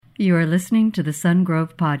You are listening to the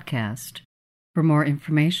Sungrove Podcast. For more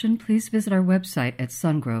information, please visit our website at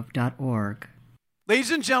sungrove.org.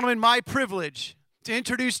 Ladies and gentlemen, my privilege to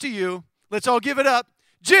introduce to you, let's all give it up,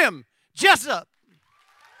 Jim Jessup.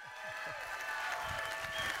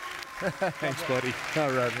 Thanks, buddy.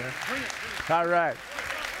 All right, man. All right.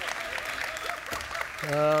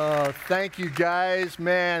 Oh, thank you, guys.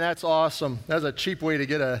 Man, that's awesome. That's a cheap way to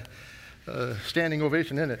get a standing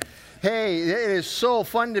ovation, isn't it? Hey, it is so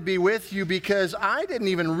fun to be with you because I didn't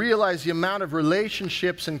even realize the amount of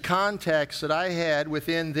relationships and contacts that I had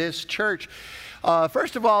within this church.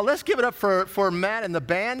 First of all, let's give it up for Matt and the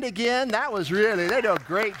band again. That was really, they do a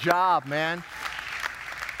great job, man.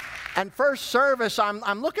 And first service,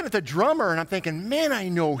 I'm looking at the drummer and I'm thinking, man, I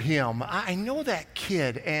know him. I know that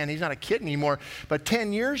kid. And he's not a kid anymore. But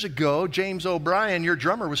 10 years ago, James O'Brien, your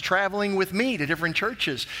drummer, was traveling with me to different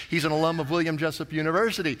churches. He's an alum of William Jessup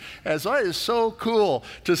University. And so it is so cool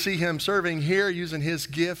to see him serving here, using his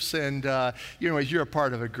gifts. And, you're a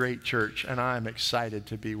part of a great church. And I'm excited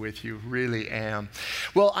to be with you. Really am.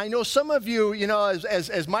 Well, I know some of you,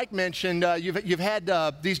 as Mike mentioned, you've had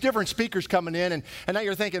these different speakers coming in. And now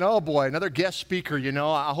you're thinking, oh, boy, another guest speaker,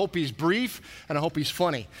 I hope he's brief and I hope he's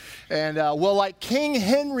funny. And like King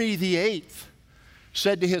Henry VIII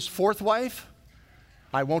said to his fourth wife,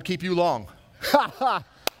 I won't keep you long.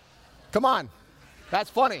 Come on,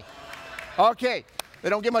 that's funny. Okay,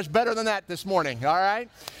 they don't get much better than that this morning, all right?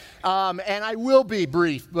 And I will be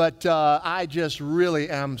brief, but I just really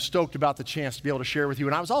am stoked about the chance to be able to share with you.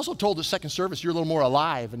 And I was also told at second service you're a little more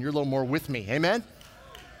alive and you're a little more with me. Amen?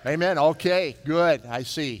 Amen. Okay, good. I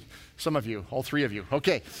see. Some of you, all three of you.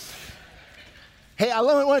 Okay. Hey, I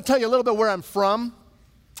want to tell you a little bit where I'm from,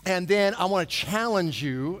 and then I want to challenge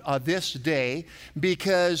you this day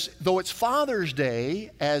because though it's Father's Day,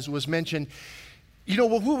 as was mentioned,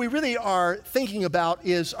 who we really are thinking about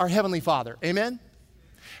is our Heavenly Father. Amen?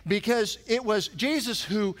 Because it was Jesus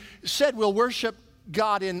who said we'll worship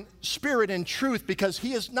God in spirit and truth because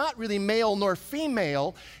he is not really male nor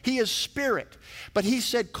female, he is spirit. But he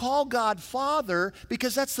said, call God Father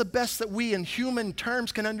because that's the best that we in human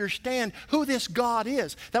terms can understand who this God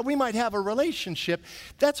is, that we might have a relationship.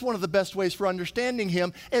 That's one of the best ways for understanding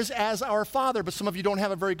him is as our Father. But some of you don't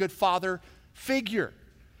have a very good father figure.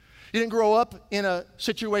 You didn't grow up in a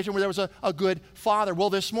situation where there was a good father. Well,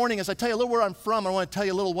 this morning, as I tell you a little where I'm from, I want to tell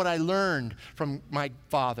you a little what I learned from my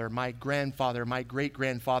father, my grandfather, my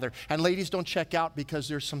great-grandfather. And ladies, don't check out because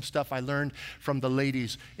there's some stuff I learned from the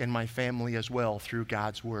ladies in my family as well through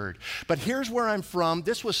God's Word. But here's where I'm from.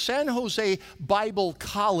 This was San Jose Bible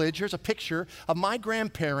College. Here's a picture of my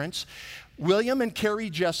grandparents, William and Carrie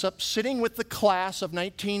Jessup, sitting with the class of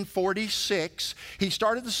 1946. He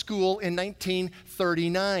started the school in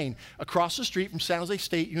 1939 across the street from San Jose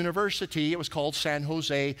State University. It was called San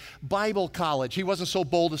Jose Bible College. He wasn't so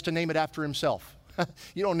bold as to name it after himself.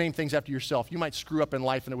 You don't name things after yourself. You might screw up in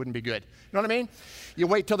life and it wouldn't be good. You know what I mean? You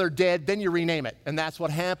wait till they're dead, then you rename it. And that's what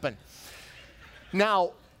happened.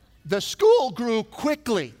 Now, the school grew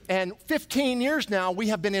quickly, and 15 years now, we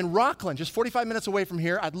have been in Rockland, just 45 minutes away from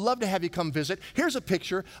here. I'd love to have you come visit. Here's a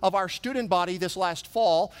picture of our student body this last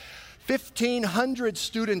fall. 1,500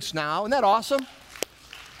 students now. Isn't that awesome?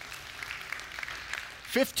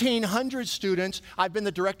 1,500 students. I've been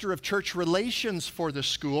the director of church relations for the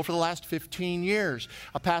school for the last 15 years.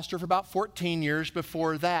 A pastor for about 14 years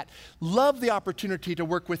before that. Love the opportunity to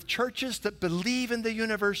work with churches that believe in the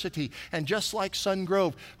university. And just like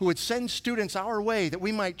Sungrove, who would send students our way that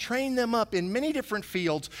we might train them up in many different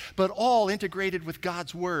fields, but all integrated with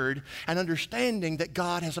God's Word and understanding that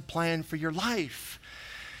God has a plan for your life.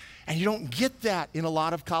 And you don't get that in a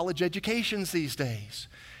lot of college educations these days.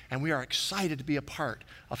 And we are excited to be a part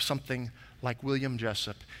of something like William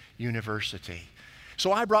Jessup University.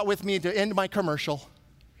 So I brought with me, to end my commercial,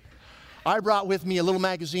 I brought with me a little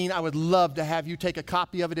magazine. I would love to have you take a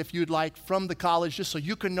copy of it if you'd like from the college, just so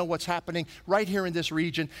you can know what's happening right here in this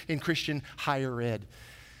region in Christian higher ed.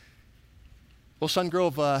 Well,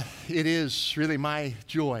 Sungrove, it is really my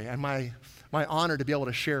joy and my honor to be able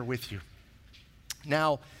to share with you.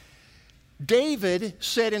 Now, David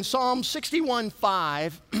said in Psalm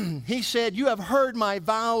 61:5, he said, you have heard my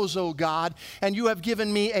vows, O God, and you have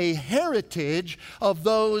given me a heritage of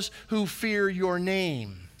those who fear your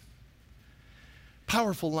name.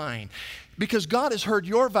 Powerful line, because God has heard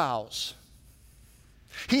your vows.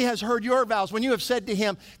 He has heard your vows when you have said to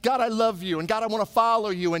him, God, I love you, and God, I want to follow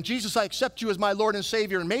you, and Jesus, I accept you as my Lord and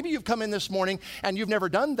Savior. And maybe you've come in this morning and you've never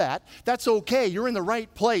done that. That's okay. You're in the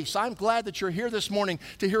right place. I'm glad that you're here this morning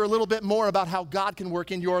to hear a little bit more about how God can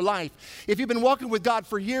work in your life. If you've been walking with God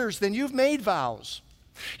for years, then you've made vows.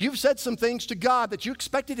 You've said some things to God that you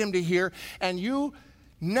expected him to hear, and you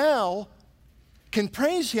now can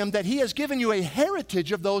praise him that he has given you a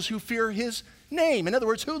heritage of those who fear his name. In other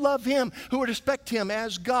words, who love him, who respect him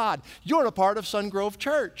as God. You're a part of Sungrove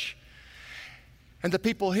Church. And the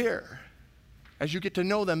people here, as you get to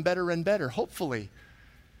know them better and better, hopefully,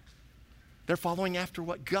 they're following after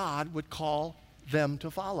what God would call them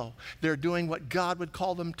to follow. They're doing what God would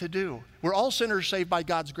call them to do. We're all sinners saved by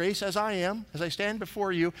God's grace, as I am. As I stand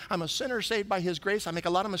before you, I'm a sinner saved by his grace. I make a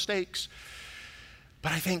lot of mistakes.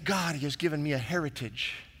 But I thank God he has given me a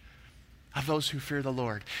heritage of those who fear the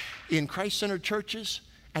Lord in Christ-centered churches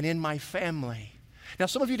and in my family. Now,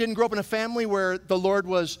 some of you didn't grow up in a family where the Lord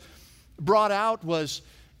was brought out, was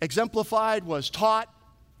exemplified, was taught,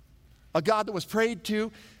 a God that was prayed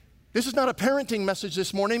to. This is not a parenting message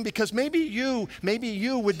this morning, because maybe you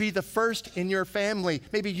would be the first in your family.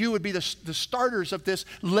 Maybe you would be the starters of this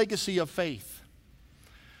legacy of faith.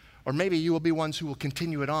 Or maybe you will be ones who will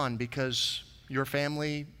continue it on because your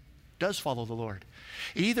family does follow the Lord.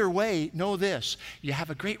 Either way, know this: you have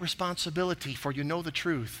a great responsibility, for you know the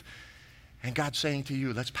truth. And God's saying to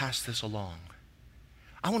you, let's pass this along.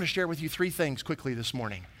 I want to share with you 3 things quickly this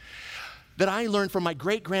morning that I learned from my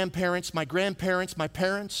great-grandparents, my grandparents, my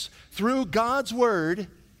parents, through God's Word,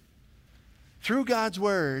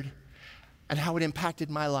 and how it impacted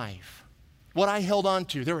my life. What I held on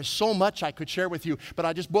to. There was so much I could share with you, but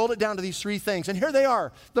I just boiled it down to these 3 things. And here they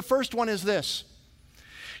are. The first one is this: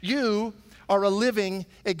 you are a living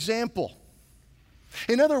example.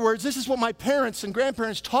 In other words, this is what my parents and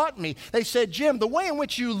grandparents taught me. They said, Jim, the way in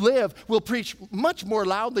which you live will preach much more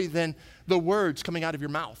loudly than the words coming out of your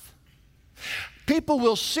mouth. People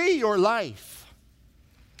will see your life,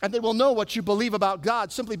 and they will know what you believe about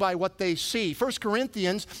God simply by what they see. 1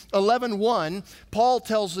 Corinthians 11:1, Paul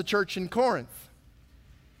tells the church in Corinth,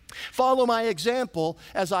 follow my example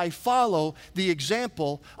as I follow the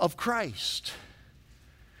example of Christ.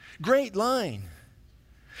 Great line.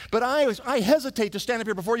 But I hesitate to stand up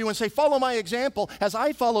here before you and say, follow my example as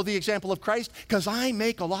I follow the example of Christ, because I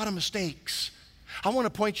make a lot of mistakes. I want to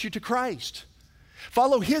point you to Christ.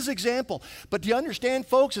 Follow his example. But do you understand,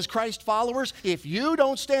 folks, as Christ followers, if you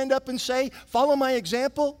don't stand up and say, follow my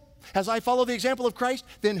example as I follow the example of Christ,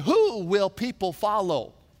 then who will people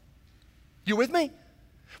follow? You with me?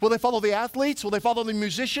 Will they follow the athletes? Will they follow the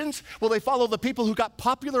musicians? Will they follow the people who got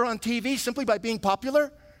popular on TV simply by being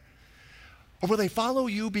popular? Or will they follow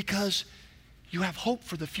you because you have hope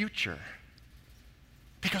for the future?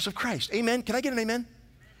 Because of Christ. Amen? Can I get an amen?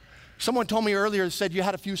 Someone told me earlier, said you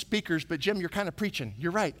had a few speakers, but Jim, you're kind of preaching.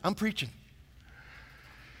 You're right, I'm preaching.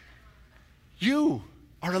 You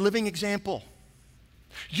are a living example.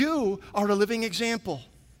 You are a living example.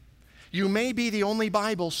 You may be the only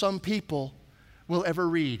Bible some people will ever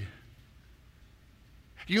read.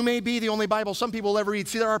 You may be the only Bible some people will ever read.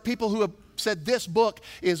 See, there are people who have said this book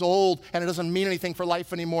is old and it doesn't mean anything for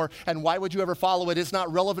life anymore, and why would you ever follow it? It's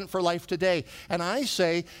not relevant for life today. And I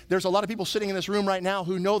say there's a lot of people sitting in this room right now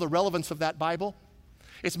who know the relevance of that Bible.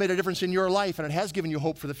 It's made a difference in your life, and it has given you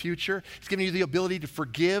hope for the future. It's given you the ability to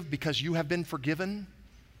forgive because you have been forgiven.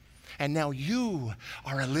 And now you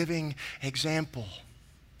are a living example.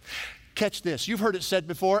 Catch this. You've heard it said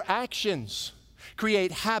before, actions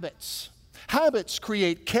create habits. Habits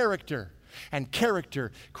create character. And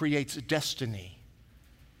character creates destiny.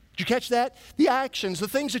 Did you catch that? The actions, the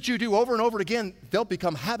things that you do over and over again, they'll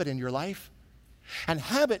become habit in your life. And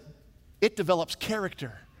habit, it develops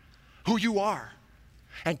character, who you are.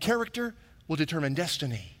 And character will determine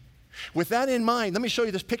destiny. With that in mind, let me show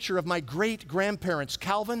you this picture of my great-grandparents,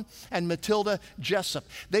 Calvin and Matilda Jessup.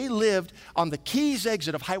 They lived on the Keys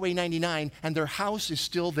exit of Highway 99, and their house is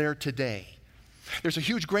still there today. There's a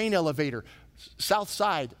huge grain elevator, south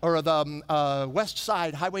side, or the west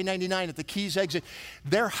side, Highway 99 at the Keys exit.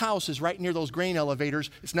 Their house is right near those grain elevators.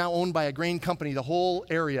 It's now owned by a grain company, the whole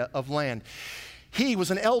area of land. He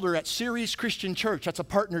was an elder at Ceres Christian Church. That's a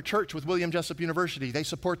partner church with William Jessup University. They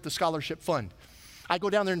support the scholarship fund. I go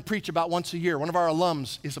down there and preach about once a year. One of our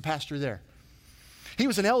alums is a pastor there. He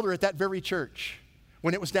was an elder at that very church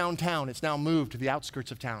when it was downtown. It's now moved to the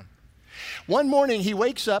outskirts of town. One morning he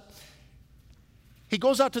wakes up. He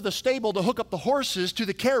goes out to the stable to hook up the horses to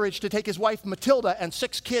the carriage to take his wife Matilda and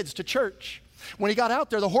 6 kids to church. When he got out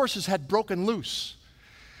there, the horses had broken loose.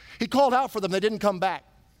 He called out for them. They didn't come back.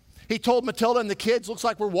 He told Matilda and the kids, looks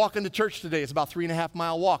like we're walking to church today. It's about a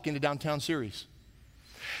 3.5-mile walk into downtown Ceres.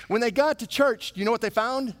 When they got to church, do you know what they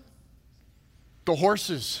found? The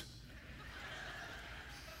horses.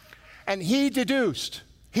 And he deduced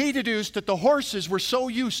that the horses were so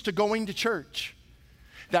used to going to church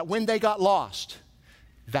that when they got lost,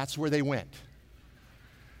 that's where they went.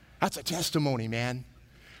 That's a testimony, man.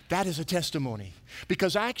 That is a testimony.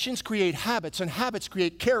 Because actions create habits, and habits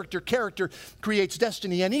create character. Character creates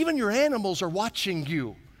destiny. And even your animals are watching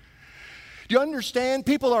you. Do you understand?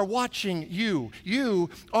 People are watching you. You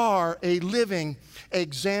are a living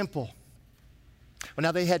example. Well,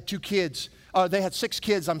 now they had 6 kids,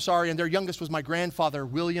 and their youngest was my grandfather,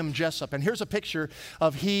 William Jessup. And here's a picture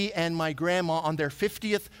of he and my grandma on their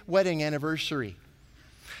 50th wedding anniversary.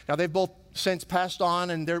 Now, they've both since passed on,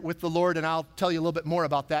 and they're with the Lord, and I'll tell you a little bit more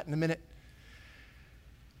about that in a minute.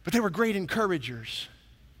 But they were great encouragers,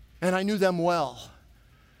 and I knew them well.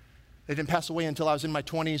 They didn't pass away until I was in my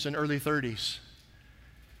 20s and early 30s.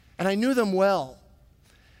 And I knew them well.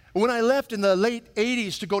 When I left in the late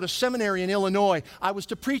 80s to go to seminary in Illinois, I was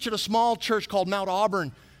to preach at a small church called Mount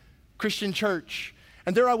Auburn Christian Church.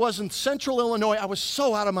 And there I was in central Illinois. I was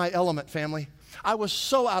so out of my element, family. I was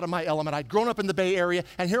so out of my element. I'd grown up in the Bay Area,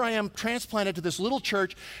 and here I am transplanted to this little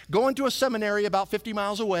church, going to a seminary about 50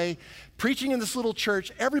 miles away, preaching in this little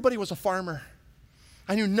church. Everybody was a farmer.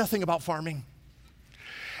 I knew nothing about farming.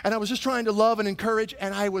 And I was just trying to love and encourage,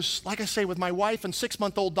 and I was, like I say, with my wife and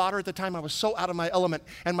 6-month-old daughter at the time, I was so out of my element.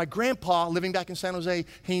 And my grandpa, living back in San Jose,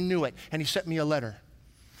 he knew it, and he sent me a letter.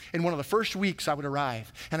 In one of the first weeks I would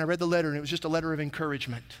arrive, and I read the letter, and it was just a letter of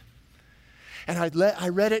encouragement. And I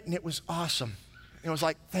read it, and it was awesome. It was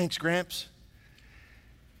like, thanks, Gramps.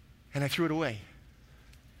 And I threw it away.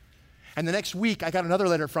 And the next week, I got another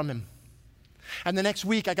letter from him. And the next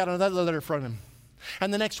week, I got another letter from him.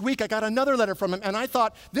 And the next week, I got another letter from him. And I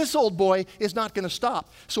thought, this old boy is not going to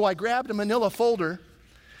stop. So I grabbed a manila folder,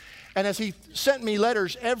 and as he sent me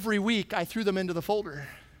letters every week, I threw them into the folder.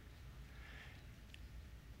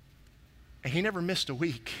 And he never missed a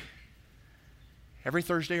week. Every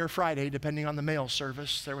Thursday or Friday, depending on the mail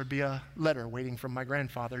service, there would be a letter waiting from my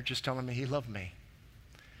grandfather just telling me he loved me,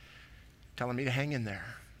 telling me to hang in there,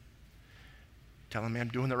 telling me I'm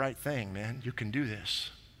doing the right thing, man. You can do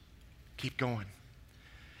this. Keep going.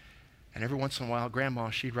 And every once in a while,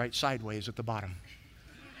 Grandma, she'd write sideways at the bottom,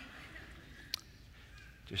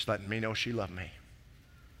 just letting me know she loved me.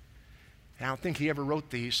 And I don't think he ever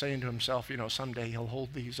wrote these saying to himself, someday he'll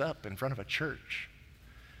hold these up in front of a church.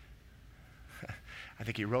 I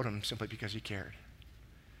think he wrote them simply because he cared.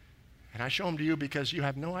 And I show them to you because you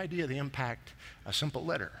have no idea the impact a simple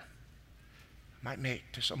letter might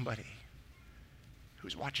make to somebody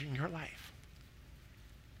who's watching your life.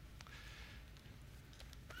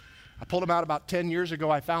 I pulled them out about 10 years ago.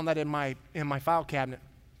 I found that in my file cabinet.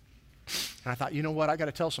 And I thought, you know what? I got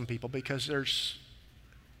to tell some people because there's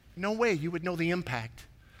no way you would know the impact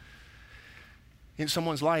in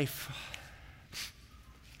someone's life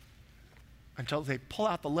until they pull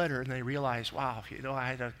out the letter and they realize, wow, I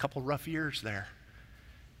had a couple rough years there.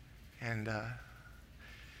 And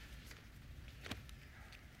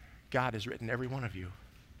God has written every one of you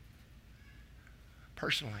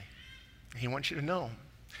personally. He wants you to know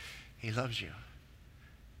He loves you.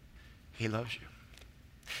 He loves you.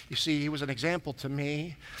 You see, he was an example to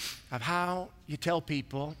me of how you tell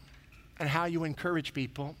people and how you encourage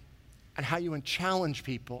people and how you challenge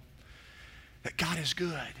people that God is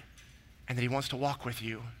good and that he wants to walk with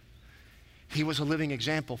you. He was a living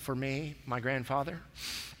example for me, my grandfather.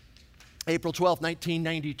 April 12,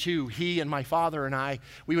 1992, he and my father and I,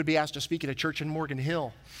 we would be asked to speak at a church in Morgan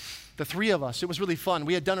Hill. The three of us, it was really fun.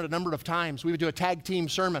 We had done it a number of times. We would do a tag team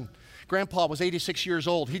sermon. Grandpa was 86 years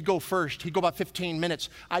old. He'd go first. He'd go about 15 minutes.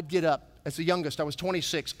 I'd get up. As the youngest, I was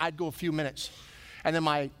 26. I'd go a few minutes. And then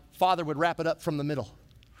my father would wrap it up from the middle.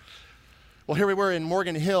 Well, here we were in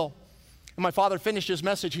Morgan Hill. And my father finished his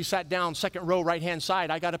message. He sat down, second row, right-hand side.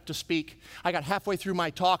 I got up to speak. I got halfway through my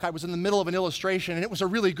talk. I was in the middle of an illustration, and it was a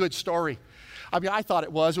really good story. I mean, I thought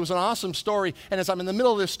it was. It was an awesome story. And as I'm in the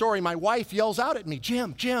middle of this story, my wife yells out at me,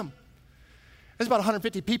 Jim. There's about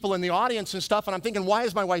 150 people in the audience and stuff, and I'm thinking, why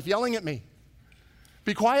is my wife yelling at me?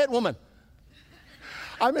 Be quiet, woman.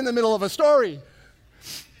 I'm in the middle of a story.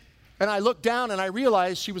 And I looked down and I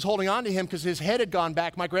realized she was holding on to him because his head had gone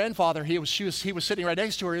back. My grandfather, he was sitting right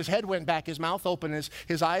next to her. His head went back, his mouth open,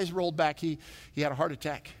 his eyes rolled back. He had a heart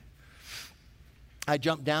attack. I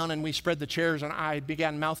jumped down and we spread the chairs and I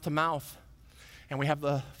began mouth to mouth. And we have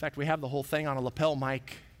the whole thing on a lapel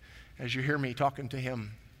mic as you hear me talking to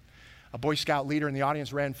him. A Boy Scout leader in the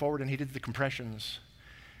audience ran forward and he did the compressions.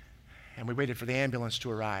 And we waited for the ambulance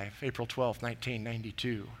to arrive, April 12,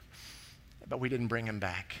 1992. But we didn't bring him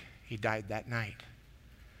back. He died that night.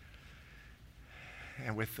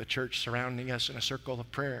 And with the church surrounding us in a circle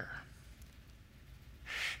of prayer.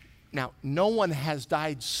 Now, no one has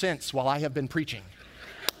died since while I have been preaching.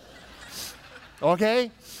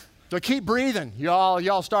 Okay? So keep breathing.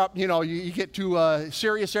 Y'all stop, you get too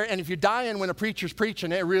serious there. And if you're dying when a preacher's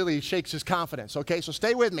preaching, it really shakes his confidence, okay? So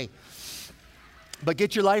stay with me. But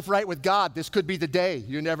get your life right with God. This could be the day.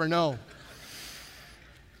 You never know.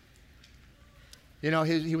 He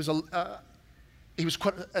was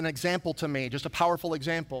quite an example to me, just a powerful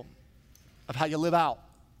example of how you live out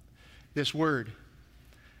this word.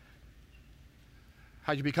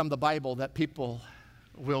 How you become the Bible that people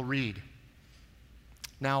will read.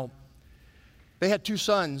 Now, they had 2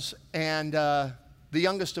 sons, and the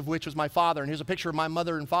youngest of which was my father. And here's a picture of my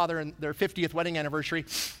mother and father and their 50th wedding anniversary.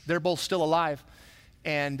 They're both still alive.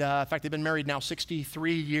 And in fact, they've been married now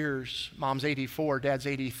 63 years. Mom's 84, Dad's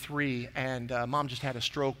 83. And Mom just had a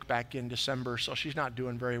stroke back in December, so she's not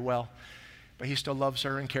doing very well. But he still loves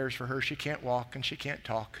her and cares for her. She can't walk and she can't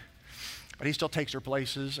talk. But he still takes her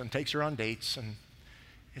places and takes her on dates. And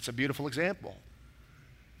it's a beautiful example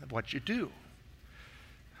of what you do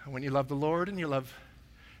when you love the Lord and you love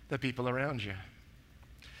the people around you.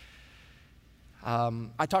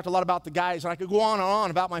 I talked a lot about the guys, and I could go on and on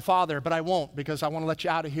about my father, but I won't, because I want to let you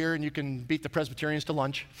out of here and you can beat the Presbyterians to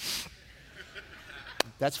lunch.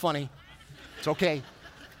 That's funny. It's okay.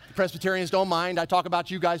 The Presbyterians don't mind. I talk about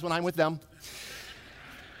you guys when I'm with them.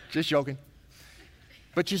 Just joking.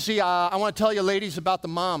 But you see, I want to tell you ladies about the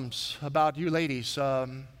moms, about you ladies.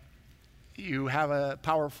 You have a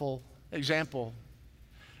powerful example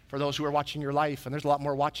for those who are watching your life, and there's a lot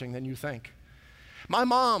more watching than you think. My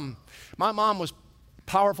mom was a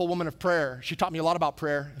powerful woman of prayer. She taught me a lot about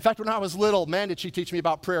prayer. In fact, when I was little, man, did she teach me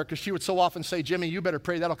about prayer, because she would so often say, Jimmy, you better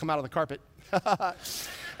pray, that'll come out of the carpet.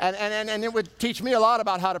 and it would teach me a lot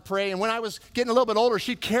about how to pray. And when I was getting a little bit older,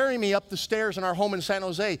 she'd carry me up the stairs in our home in San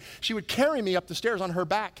Jose. She would carry me up the stairs on her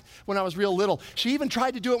back when I was real little. She even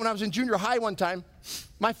tried to do it when I was in junior high one time.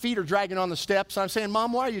 My feet are dragging on the steps, and I'm saying,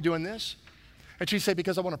 Mom, why are you doing this? And she'd say,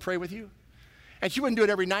 because I want to pray with you. And she wouldn't do it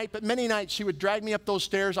every night, but many nights she would drag me up those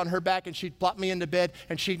stairs on her back, and she'd plop me into bed,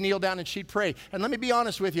 and she'd kneel down and she'd pray. And let me be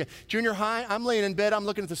honest with you, junior high, I'm laying in bed, I'm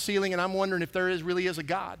looking at the ceiling, and I'm wondering if there really is a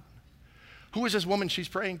God. Who is this woman she's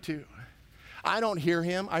praying to? I don't hear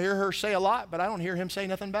him. I hear her say a lot, but I don't hear him say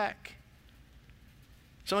nothing back.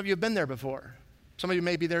 Some of you have been there before. Some of you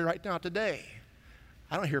may be there right now today.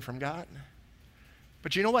 I don't hear from God.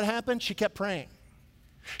 But you know what happened? She kept praying.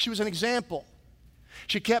 She was an example.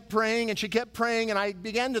 She kept praying and she kept praying, and I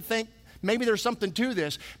began to think, maybe there's something to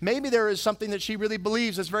this. Maybe there is something that she really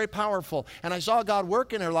believes that's very powerful. And I saw God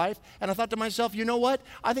work in her life, and I thought to myself, you know what?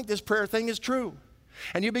 I think this prayer thing is true.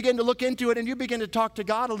 And you begin to look into it, and you begin to talk to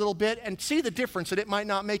God a little bit and see the difference that it might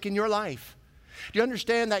not make in your life. Do you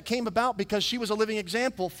understand that came about because she was a living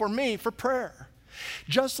example for me for prayer?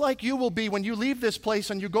 Just like you will be when you leave this place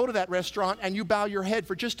and you go to that restaurant and you bow your head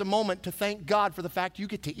for just a moment to thank God for the fact you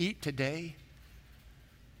get to eat today.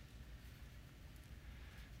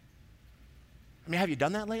 I mean, have you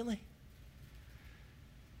done that lately?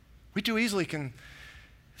 We too easily can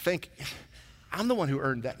think, I'm the one who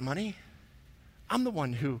earned that money. I'm the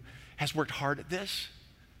one who has worked hard at this.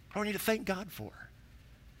 What do I need to thank God for?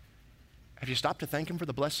 Have you stopped to thank him for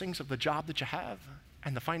the blessings of the job that you have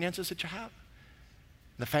and the finances that you have,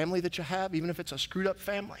 the family that you have, even if it's a screwed up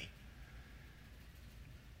family?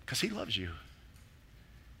 Because he loves you.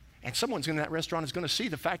 And someone's in that restaurant is going to see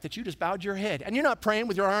the fact that you just bowed your head. And you're not praying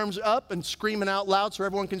with your arms up and screaming out loud so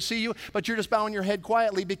everyone can see you, but you're just bowing your head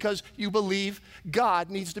quietly because you believe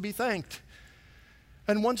God needs to be thanked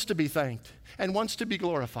and wants to be thanked and wants to be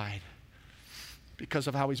glorified because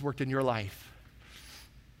of how he's worked in your life.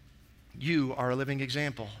 You are a living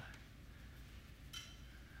example.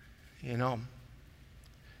 You know,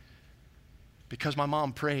 because my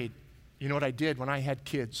mom prayed, you know what I did when I had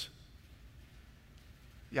kids?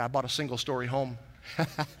 Yeah, I bought a single-story home so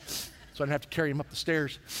I didn't have to carry them up the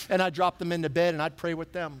stairs. And I'd drop them into bed and I'd pray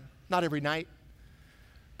with them. Not every night,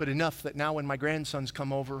 but enough that now when my grandsons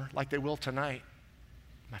come over, like they will tonight,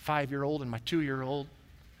 my 5-year-old and my 2-year-old,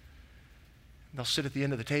 they'll sit at the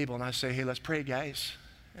end of the table and I say, hey, let's pray, guys.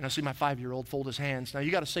 And I see my 5-year-old fold his hands. Now,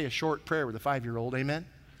 you got to say a short prayer with a 5-year-old, amen?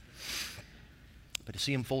 But to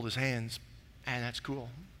see him fold his hands, man, that's cool.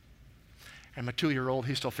 And my 2-year-old,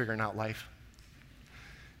 he's still figuring out life.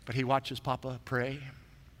 But he watches Papa pray,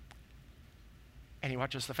 and he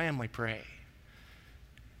watches the family pray.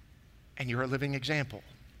 And you're a living example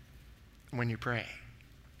when you pray.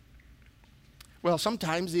 Well,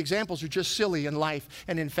 sometimes the examples are just silly in life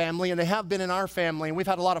and in family, and they have been in our family, and we've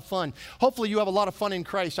had a lot of fun. Hopefully you have a lot of fun in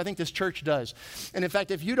Christ. I think this church does. And in fact,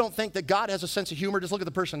 if you don't think that God has a sense of humor, just look at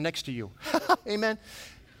the person next to you. Amen?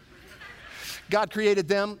 God created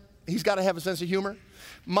them. He's got to have a sense of humor.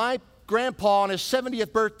 My grandpa on his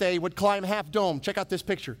 70th birthday would climb Half Dome. Check out this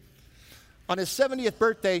picture. On his 70th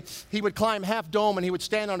birthday, he would climb Half Dome and he would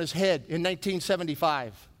stand on his head in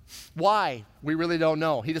 1975. Why? We really don't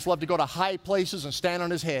know. He just loved to go to high places and stand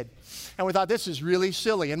on his head. And we thought, this is really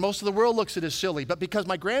silly. And most of the world looks at it as silly. But because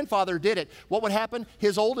my grandfather did it, what would happen?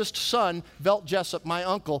 His oldest son, Velt Jessup, my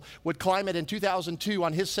uncle, would climb it in 2002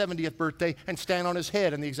 on his 70th birthday and stand on his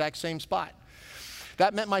head in the exact same spot.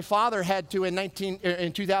 That meant my father had to,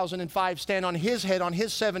 in 2005, stand on his head on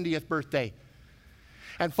his 70th birthday.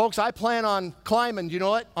 And folks, I plan on climbing, you know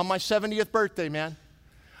what, on my 70th birthday, man.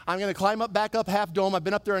 I'm going to climb back up Half Dome. I've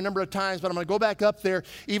been up there a number of times, but I'm going to go back up there,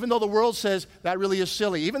 even though the world says that really is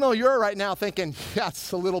silly. Even though you're right now thinking, yeah,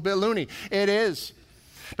 it's a little bit loony. It is.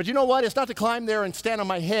 But you know what? It's not to climb there and stand on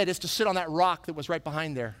my head. It's to sit on that rock that was right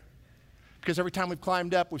behind there. Because every time we've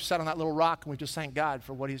climbed up, we've sat on that little rock and we've just thanked God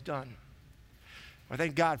for what he's done. Or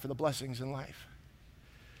thank God for the blessings in life.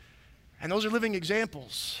 And those are living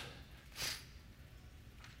examples.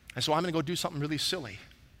 And so I'm going to go do something really silly.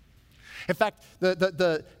 In fact,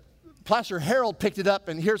 the Pastor Harold picked it up,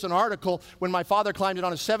 and here's an article. When my father climbed it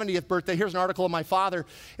on his 70th birthday, here's an article of my father.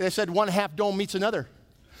 And they said, one Half Dome meets another.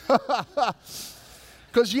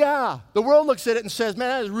 Because, yeah, the world looks at it and says, man,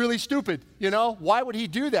 that is really stupid. You know, why would he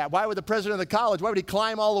do that? Why would the president of the college, why would he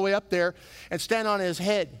climb all the way up there and stand on his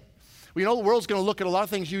head? Well, you know, the world's going to look at a lot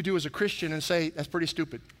of things you do as a Christian and say, that's pretty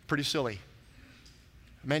stupid, pretty silly.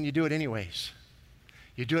 Man, you do it anyways.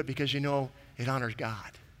 You do it because you know it honors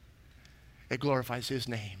God. It glorifies his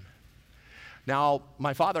name. Now,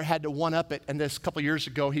 my father had to one-up it, and this couple years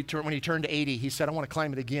ago, when he turned 80, he said, I want to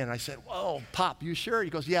climb it again. And I said, whoa, Pop, you sure? He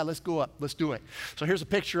goes, yeah, let's go up. Let's do it. So here's a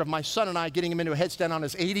picture of my son and I getting him into a headstand on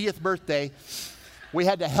his 80th birthday. We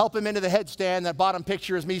had to help him into the headstand. That bottom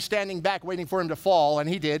picture is me standing back waiting for him to fall, and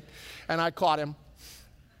he did, and I caught him.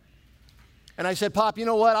 And I said, Pop, you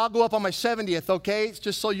know what? I'll go up on my 70th, okay? It's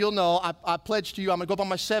just so you'll know, I pledge to you, I'm going to go up on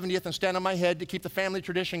my 70th and stand on my head to keep the family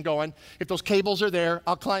tradition going. If those cables are there,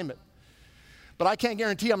 I'll climb it. But I can't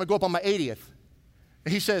guarantee I'm going to go up on my 80th.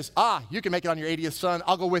 And he says, you can make it on your 80th, son.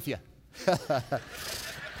 I'll go with you.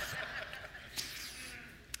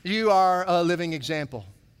 You are a living example.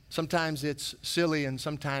 Sometimes it's silly and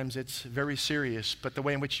sometimes it's very serious, but the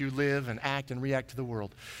way in which you live and act and react to the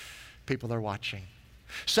world, people are watching.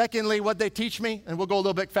 Secondly, what they teach me, and we'll go a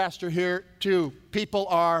little bit faster here too, people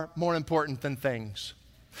are more important than things.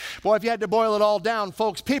 Boy, if you had to boil it all down,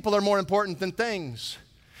 folks, people are more important than things.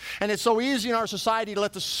 And it's so easy in our society to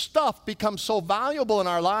let the stuff become so valuable in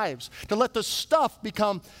our lives, to let the stuff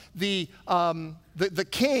become the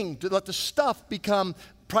king, to let the stuff become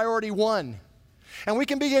priority one. And we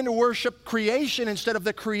can begin to worship creation instead of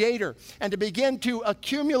the Creator, and to begin to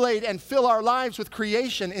accumulate and fill our lives with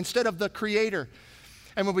creation instead of the Creator.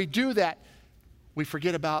 And when we do that, we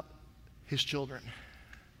forget about his children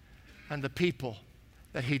and the people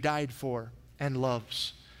that he died for and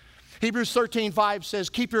loves. Hebrews 13:5 says,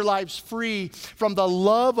 keep your lives free from the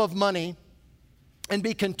love of money and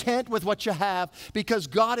be content with what you have, because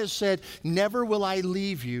God has said, never will I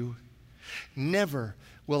leave you, never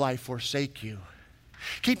will I forsake you.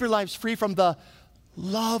 Keep your lives free from the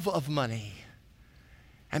love of money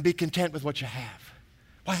and be content with what you have.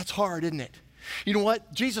 Why, that's hard, isn't it? You know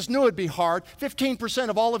what? Jesus knew it'd be hard. 15%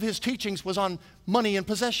 of all of his teachings was on money and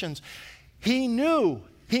possessions. He knew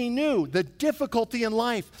the difficulty in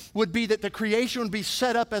life would be that the creation would be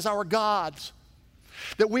set up as our gods,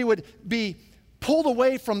 that we would be pulled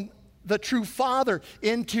away from the true Father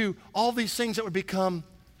into all these things that would become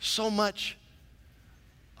so much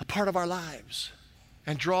a part of our lives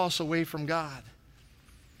and draw us away from God.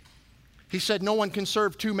 He said no one can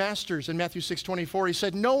serve two masters in Matthew 6:24. He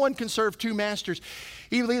said no one can serve two masters.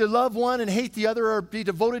 He will either love one and hate the other, or be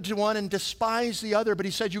devoted to one and despise the other. But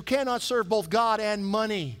he said you cannot serve both God and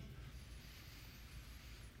money.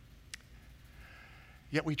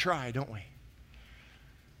 Yet we try, don't we?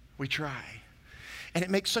 We try. And it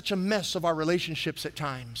makes such a mess of our relationships at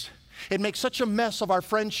times. It makes such a mess of our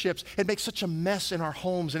friendships. It makes such a mess in our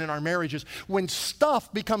homes and in our marriages when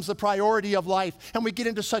stuff becomes the priority of life, and we get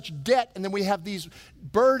into such debt, and then we have these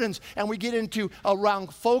burdens, and we get into a wrong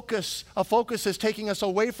focus. A focus is taking us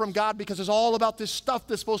away from God because it's all about this stuff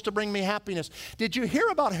that's supposed to bring me happiness. Did you hear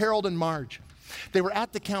about Harold and Marge? They were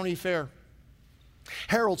at the county fair.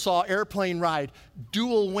 Harold saw airplane ride,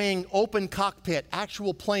 dual wing, open cockpit,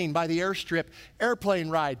 actual plane by the airstrip, airplane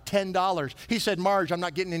ride, $10. He said, Marge, I'm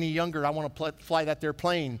not getting any younger. I want to fly that there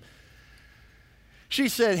plane. She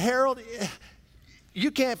said, Harold,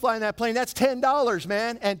 you can't fly in that plane. That's $10,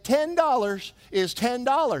 man. And $10 is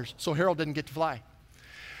 $10. So Harold didn't get to fly.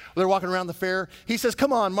 They're walking around the fair. He says,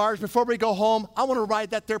 come on, Marge, before we go home, I want to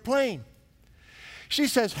ride that there plane. She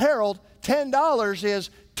says, Harold, $10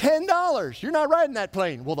 is $10. You're not riding that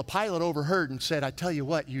plane. Well, the pilot overheard and said, I tell you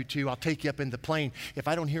what, you two, I'll take you up in the plane. If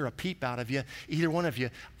I don't hear a peep out of you, either one of you,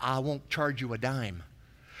 I won't charge you a dime.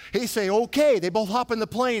 He say, okay. They both hop in the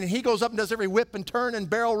plane, and he goes up and does every whip and turn and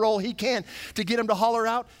barrel roll he can to get him to holler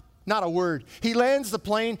out. Not a word. He lands the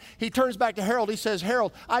plane. He turns back to Harold. He says,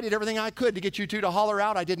 Harold, I did everything I could to get you two to holler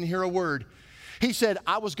out. I didn't hear a word. He said,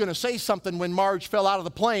 I was going to say something when Marge fell out of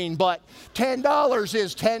the plane, but $10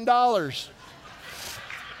 is $10.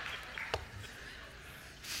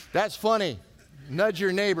 That's funny. Nudge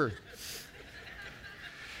your neighbor.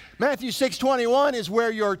 Matthew 6:21 is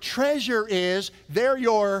where your treasure is, there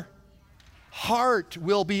your heart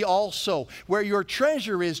will be also. Where your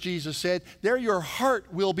treasure is, Jesus said, there your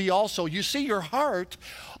heart will be also. You see, your heart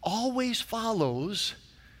always follows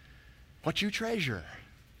what you treasure.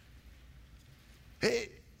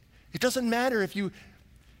 It doesn't matter if you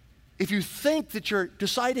think that you're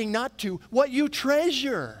deciding not to, what you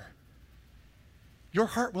treasure, your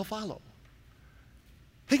heart will follow.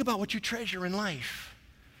 Think about what you treasure in life.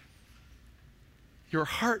 Your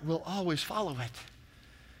heart will always follow it.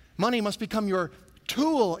 Money must become your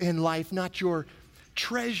tool in life, not your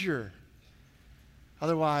treasure.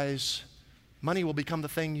 Otherwise, money will become the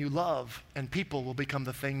thing you love, and people will become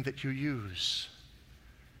the thing that you use.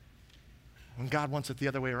 When God wants it the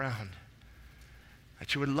other way around.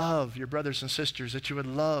 That you would love your brothers and sisters, that you would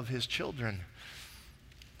love His children,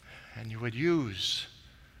 and you would use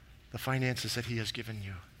the finances that He has given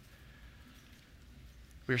you.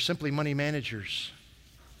 We are simply money managers,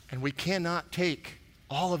 and we cannot take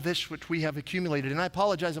all of this which we have accumulated. And I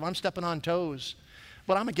apologize if I'm stepping on toes,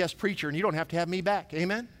 but I'm a guest preacher, and you don't have to have me back.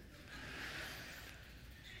 Amen?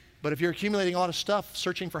 But if you're accumulating a lot of stuff,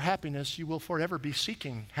 searching for happiness, you will forever be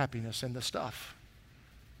seeking happiness in the stuff.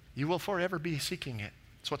 You will forever be seeking it.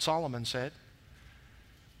 That's what Solomon said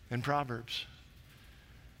in Proverbs.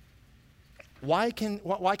 Why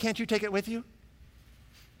can't you take it with you?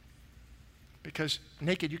 Because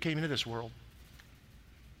naked you came into this world,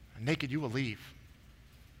 and naked you will leave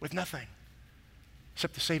with nothing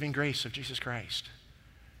except the saving grace of Jesus Christ.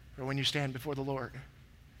 For when you stand before the Lord,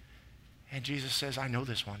 and Jesus says, I know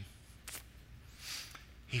this one.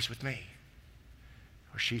 He's with me,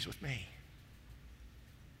 or she's with me.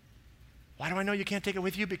 Why do I know you can't take it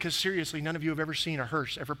with you? Because seriously, none of you have ever seen a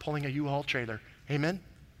hearse ever pulling a U-Haul trailer. Amen?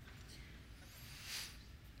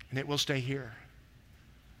 And it will stay here.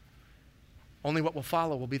 Only what will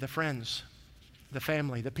follow will be the friends, the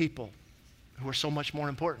family, the people who are so much more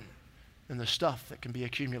important than the stuff that can be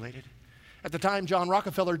accumulated. At the time John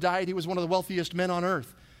Rockefeller died, he was one of the wealthiest men on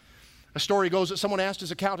earth. A story goes that someone asked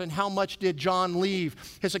his accountant, how much did John leave?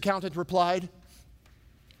 His accountant replied,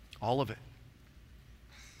 all of it.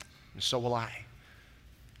 And so will I.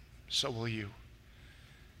 So will you.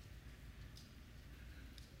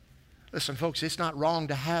 Listen, folks, it's not wrong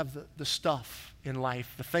to have the stuff in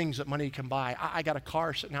life, the things that money can buy. I got a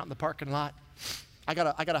car sitting out in the parking lot. I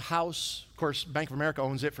got a house. Of course, Bank of America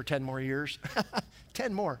owns it for 10 more years.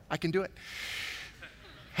 10 more. I can do it.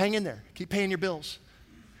 Hang in there. Keep paying your bills.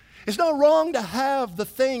 It's not wrong to have the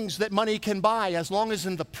things that money can buy as long as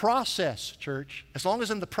in the process, church, as long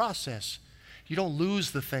as in the process, you don't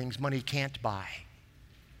lose the things money can't buy.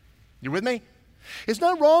 You with me? It's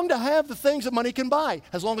not wrong to have the things that money can buy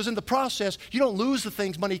as long as in the process, you don't lose the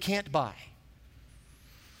things money can't buy.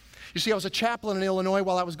 You see, I was a chaplain in Illinois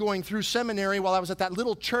while I was going through seminary, while I was at that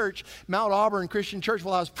little church, Mount Auburn Christian Church,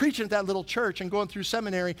 while I was preaching at that little church and going through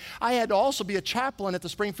seminary, I had to also be a chaplain at the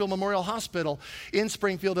Springfield Memorial Hospital in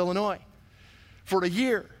Springfield, Illinois for a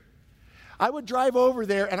year. I would drive over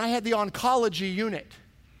there and I had the oncology unit.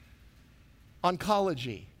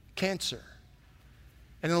 Oncology, cancer.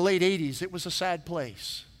 And in the late 80s, it was a sad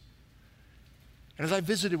place. And as I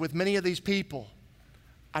visited with many of these people,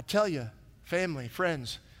 I tell you, family,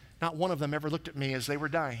 friends, not one of them ever looked at me as they were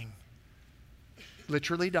dying,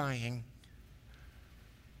 literally dying,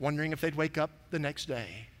 wondering if they'd wake up the next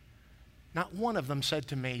day. Not one of them said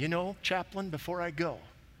to me, you know, chaplain, before I go,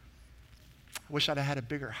 I wish I'd have had a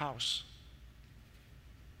bigger house.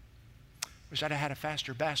 Wish I'd have had a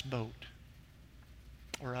faster bass boat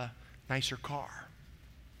or a nicer car.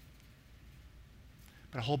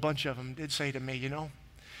 But a whole bunch of them did say to me, you know,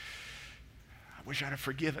 I wish I'd have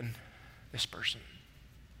forgiven this person.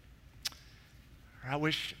 Or I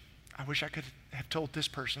wish I could have told this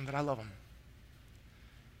person that I love them.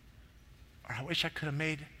 Or I wish I could have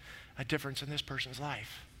made a difference in this person's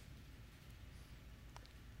life.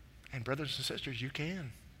 And brothers and sisters, you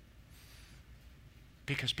can.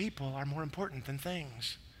 Because people are more important than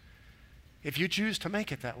things. If you choose to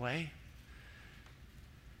make it that way,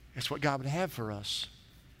 it's what God would have for us.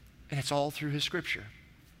 And it's all through His Scripture.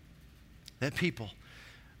 that people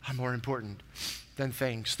are more important than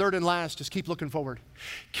things. Third and last is keep looking forward.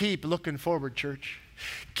 Keep looking forward, church.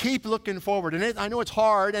 Keep looking forward. And I know it's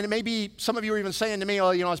hard, and it may be some of you are even saying to me,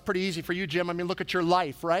 oh, you know, it's pretty easy for you, Jim. I mean, look at your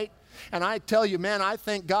life, right? And I tell you, man, I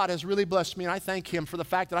think God has really blessed me, and I thank Him for the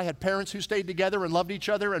fact that I had parents who stayed together and loved each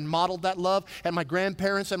other and modeled that love, and my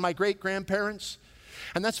grandparents and my great-grandparents.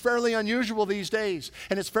 And that's fairly unusual these days.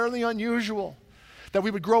 And it's fairly unusual that we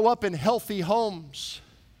would grow up in healthy homes.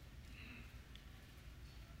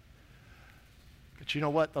 But you know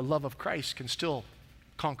what? The love of Christ can still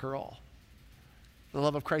conquer all. The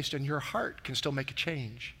love of Christ in your heart can still make a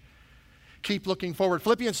change. Keep looking forward.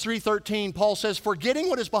 Philippians 3:13, Paul says, forgetting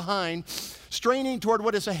what is behind, straining toward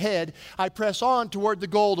what is ahead, I press on toward the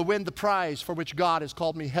goal to win the prize for which God has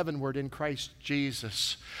called me heavenward in Christ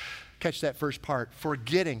Jesus. Catch that first part.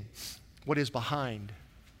 Forgetting what is behind,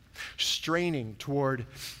 straining toward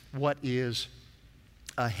what is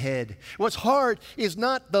ahead. What's hard is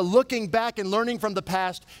not the looking back and learning from the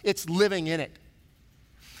past, it's living in it.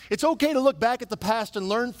 It's okay to look back at the past and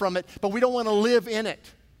learn from it, but we don't want to live in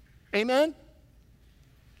it. Amen?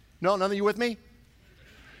 No, none of you with me?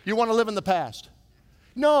 You want to live in the past?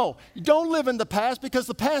 No, you don't live in the past because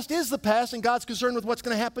the past is the past and God's concerned with what's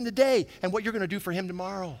going to happen today and what you're going to do for Him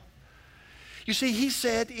tomorrow. You see, He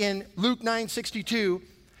said in Luke 9:62,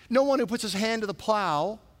 no one who puts his hand to the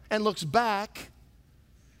plow and looks back,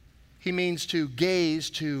 he means to gaze,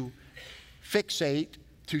 to fixate,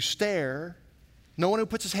 to stare. No one who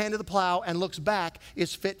puts his hand to the plow and looks back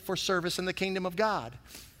is fit for service in the kingdom of God.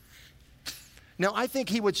 Now, I think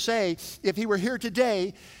he would say, if he were here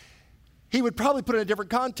today, he would probably put it in a different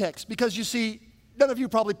context because you see, none of you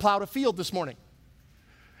probably plowed a field this morning.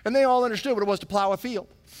 And they all understood what it was to plow a field.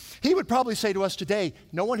 He would probably say to us today,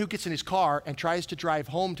 no one who gets in his car and tries to drive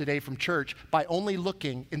home today from church by only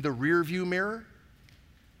looking in the rear view mirror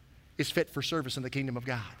is fit for service in the kingdom of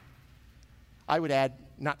God. I would add,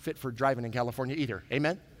 not fit for driving in California either.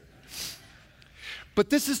 Amen? But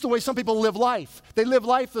this is the way some people live life. They live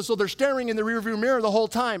life as though they're staring in the rearview mirror the whole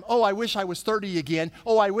time. Oh, I wish I was 30 again.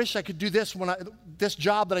 Oh, I wish I could do this this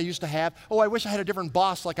job that I used to have. Oh, I wish I had a different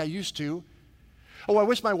boss like I used to. Oh, I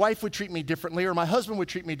wish my wife would treat me differently, or my husband would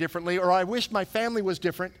treat me differently, or I wish my family was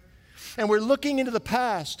different. And we're looking into the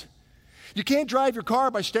past. You can't drive your car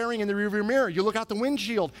by staring in the rearview mirror. You look out the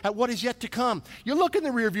windshield at what is yet to come. You look in the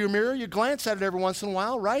rearview mirror, you glance at it every once in a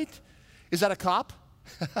while, right? Is that a cop?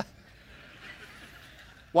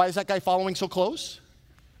 Why is that guy following so close?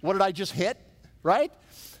 What did I just hit? Right?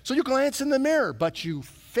 So you glance in the mirror, but you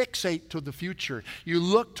fixate to the future. You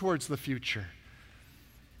look towards the future.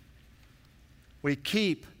 We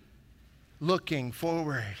keep looking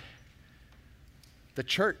forward. The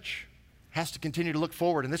church has to continue to look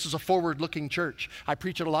forward, and this is a forward-looking church. I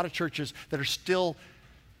preach at a lot of churches that are still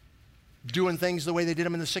doing things the way they did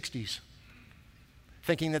them in the 60s,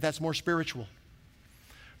 thinking that that's more spiritual.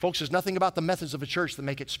 Folks, there's nothing about the methods of a church that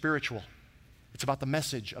make it spiritual. It's about the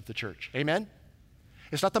message of the church. Amen?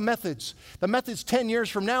 It's not the methods. The methods 10 years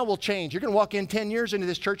from now will change. You're going to walk in 10 years into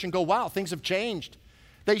this church and go, wow, things have changed.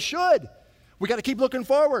 They should. We got to keep looking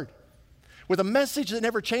forward with a message that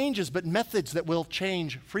never changes, but methods that will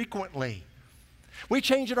change frequently. We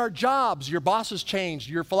change at our jobs. Your bosses change.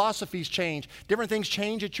 Your philosophies change. Different things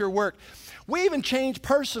change at your work. We even change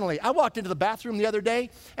personally. I walked into the bathroom the other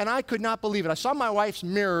day, and I could not believe it. I saw my wife's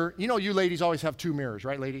mirror. You know you ladies always have two mirrors,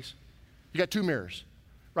 right, ladies? You got two mirrors.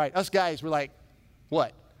 Right, us guys, we're like,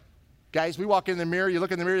 what? Guys, we walk in the mirror, you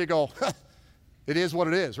look in the mirror, you go, it is what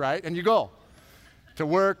it is, right? And you go to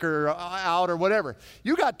work or out or whatever.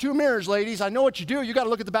 You got two mirrors, ladies. I know what you do. You got to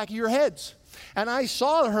look at the back of your heads. And I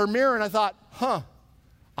saw her mirror, and I thought,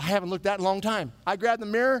 I haven't looked that in a long time. I grabbed the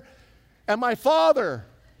mirror, and my father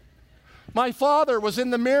was in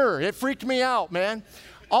the mirror. It freaked me out, man.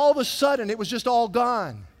 All of a sudden, it was just all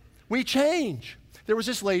gone. We change. There was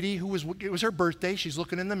this lady it was her birthday. She's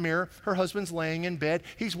looking in the mirror. Her husband's laying in bed.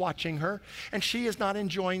 He's watching her, and she is not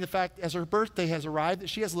enjoying the fact, as her birthday has arrived, that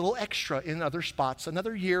she has a little extra in other spots.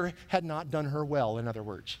 Another year had not done her well, in other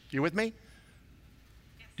words. You with me?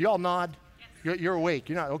 Yes. Do you all nod? Yes. You're awake.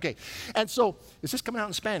 You're not? Okay. And so, is this coming out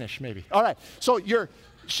in Spanish, maybe? All right. So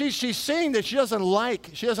she's seeing that she doesn't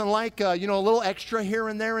like a little extra here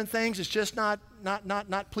and there and things. It's just not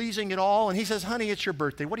pleasing at all. And he says, honey, it's your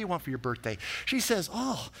birthday. What do you want for your birthday? She says,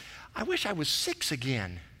 oh, I wish I was 6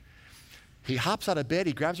 again. He hops out of bed.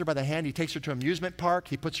 He grabs her by the hand. He takes her to an amusement park.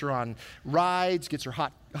 He puts her on rides, gets her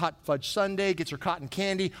hot fudge sundae, gets her cotton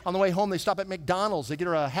candy. On the way home, they stop at McDonald's. They get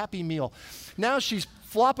her a Happy Meal. Now she's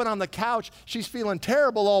flopping on the couch. She's feeling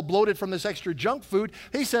terrible, all bloated from this extra junk food.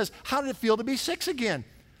 He says, how did it feel to be 6 again?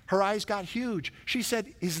 Her eyes got huge. She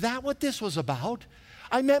said, "Is that what this was about?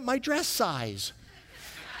 I meant my dress size."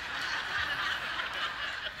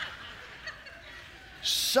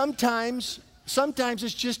 Sometimes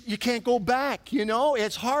it's just you can't go back, you know?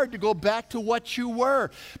 It's hard to go back to what you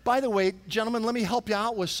were. By the way, gentlemen, let me help you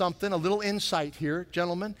out with something, a little insight here,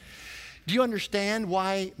 gentlemen. Do you understand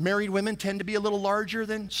why married women tend to be a little larger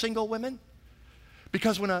than single women?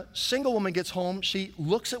 Because when a single woman gets home, she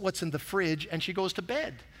looks at what's in the fridge and she goes to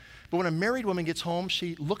bed. But when a married woman gets home,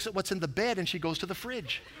 she looks at what's in the bed and she goes to the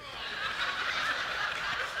fridge.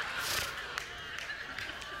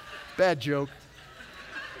 Bad joke.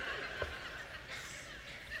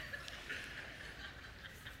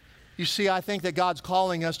 You see, I think that God's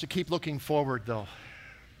calling us to keep looking forward, though.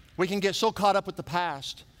 We can get so caught up with the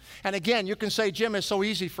past. And again, you can say, "Jim, it's so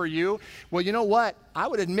easy for you." Well, you know what? I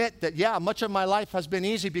would admit that, yeah, much of my life has been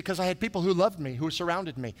easy because I had people who loved me, who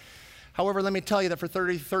surrounded me. However, let me tell you that for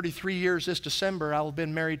 33 years this December, I've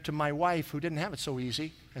been married to my wife who didn't have it so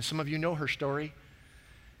easy. And some of you know her story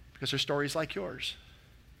because her story is like yours.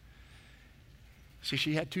 See,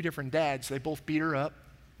 she had two different dads. They both beat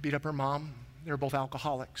up her mom. They were both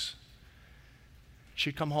alcoholics.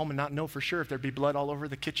 She'd come home and not know for sure if there'd be blood all over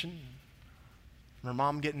the kitchen. Her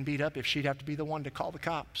mom getting beat up, if she'd have to be the one to call the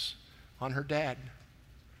cops on her dad.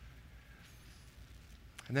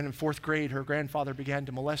 And then in 4th grade, her grandfather began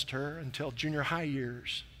to molest her until junior high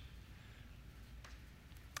years.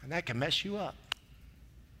 And that can mess you up.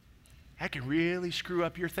 That can really screw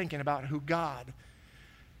up your thinking about who God,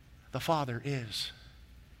 the Father, is.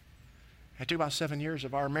 It took about 7 years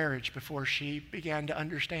of our marriage before she began to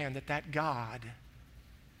understand that God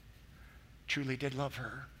truly did love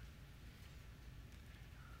her.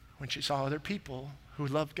 When she saw other people who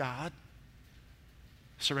loved God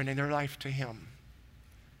surrendering their life to Him,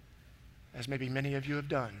 as maybe many of you have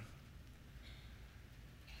done.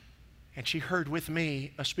 And she heard with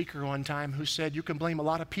me a speaker one time who said, "You can blame a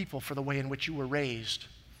lot of people for the way in which you were raised,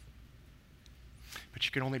 but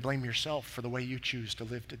you can only blame yourself for the way you choose to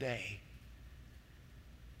live today."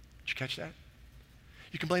 Did you catch that?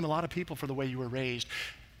 You can blame a lot of people for the way you were raised,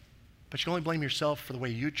 but you can only blame yourself for the way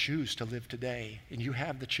you choose to live today. And you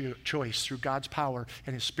have the choice through God's power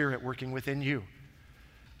and His Spirit working within you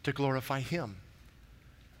to glorify Him,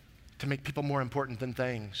 to make people more important than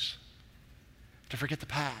things, to forget the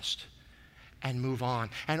past and move on.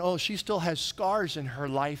 And she still has scars in her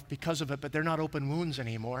life because of it, but they're not open wounds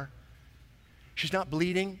anymore. She's not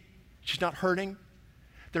bleeding. She's not hurting.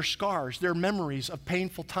 They're scars. They're memories of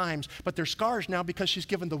painful times, but they're scars now because she's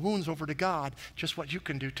given the wounds over to God, just what you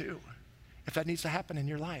can do too, if that needs to happen in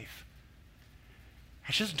your life.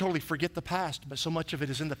 And she doesn't totally forget the past, but so much of it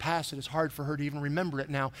is in the past that it's hard for her to even remember it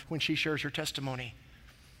now when she shares her testimony,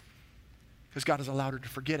 because God has allowed her to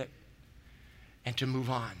forget it and to move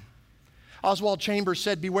on. Oswald Chambers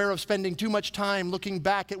said, "Beware of spending too much time looking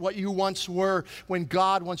back at what you once were when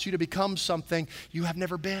God wants you to become something you have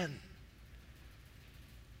never been."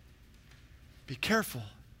 Be careful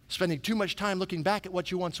spending too much time looking back at what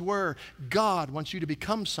you once were. God wants you to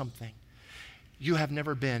become something you have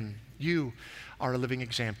never been. You are a living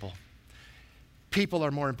example. People are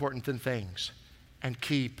more important than things, and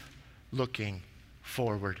keep looking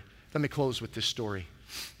forward. Let me close with this story.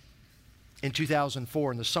 In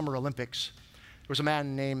 2004, in the Summer Olympics, there was a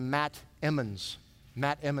man named Matt Emmons.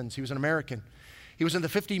 Matt Emmons, he was an American. He was in the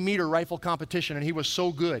 50-meter rifle competition, and he was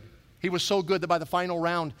so good. He was so good that by the final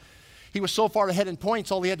round, he was so far ahead in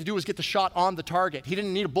points, all he had to do was get the shot on the target. He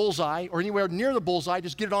didn't need a bullseye or anywhere near the bullseye,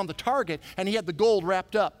 just get it on the target, and he had the gold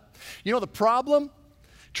wrapped up. You know the problem?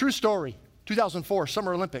 True story, 2004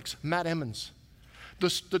 Summer Olympics, Matt Emmons. The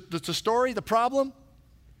story, the problem?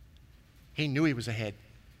 He knew he was ahead.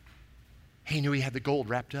 He knew he had the gold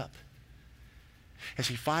wrapped up. As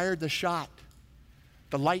he fired the shot,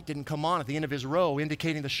 the light didn't come on at the end of his row,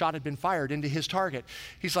 indicating the shot had been fired into his target.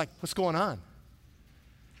 He's like, "What's going on?"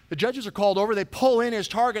 The judges are called over, they pull in his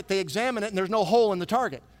target, they examine it, and there's no hole in the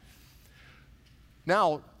target.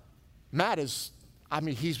 Now, Matt is,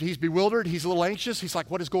 he's bewildered, he's a little anxious. He's like,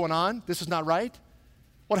 "What is going on? This is not right.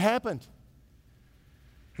 What happened?"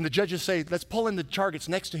 And the judges say, "Let's pull in the targets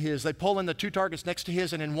next to his." They pull in the 2 targets next to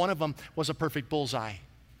his, and in one of them was a perfect bullseye.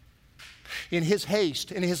 In his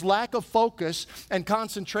haste, in his lack of focus and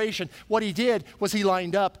concentration, what he did was he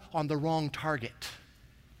lined up on the wrong target.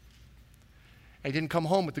 He didn't come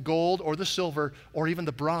home with the gold or the silver or even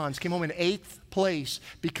the bronze. Came home in 8th place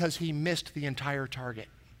because he missed the entire target.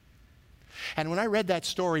 And when I read that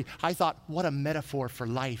story, I thought, what a metaphor for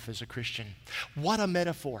life as a Christian. What a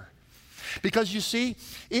metaphor. Because you see,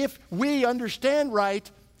 if we understand right,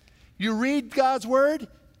 you read God's word,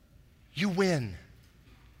 you win.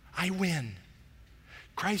 I win.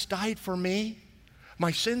 Christ died for me.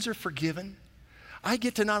 My sins are forgiven. I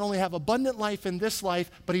get to not only have abundant life in this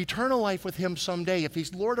life, but eternal life with him someday. If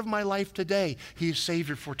he's Lord of my life today, he is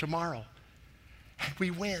Savior for tomorrow. And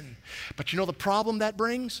we win. But you know the problem that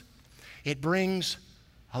brings? It brings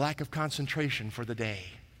a lack of concentration for the day.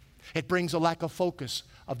 It brings a lack of focus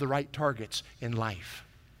of the right targets in life.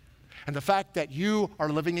 And the fact that you are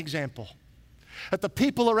a living example, that the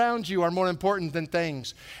people around you are more important than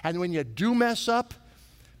things. And when you do mess up,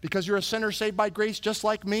 because you're a sinner saved by grace just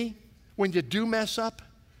like me, when you do mess up,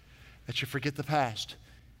 that you forget the past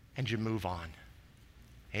and you move on.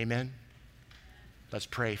 Amen? Let's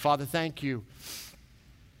pray. Father, thank you.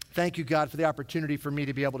 Thank you, God, for the opportunity for me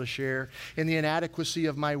to be able to share. In the inadequacy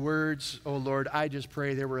of my words, oh Lord, I just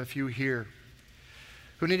pray there were a few here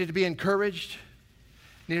who needed to be encouraged,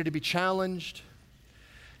 needed to be challenged,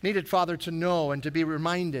 needed, Father, to know and to be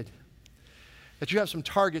reminded that you have some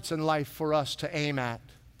targets in life for us to aim at,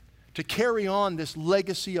 to carry on this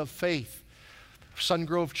legacy of faith,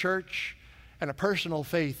 Sungrove Church, and a personal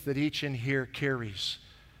faith that each in here carries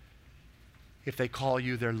if they call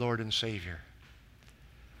you their Lord and Savior.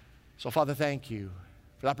 So, Father, thank you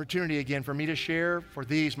for the opportunity again for me to share, for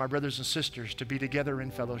these, my brothers and sisters, to be together in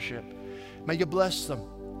fellowship. May you bless them.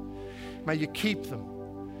 May you keep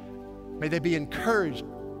them. May they be encouraged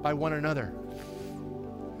by one another.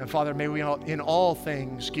 And Father, may we in all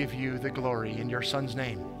things give you the glory in your Son's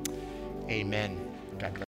name. Amen.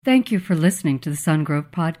 God bless. Thank you for listening to the Sungrove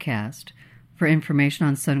Podcast. For information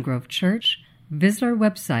on Sungrove Church, visit our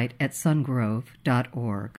website at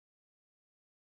sungrove.org.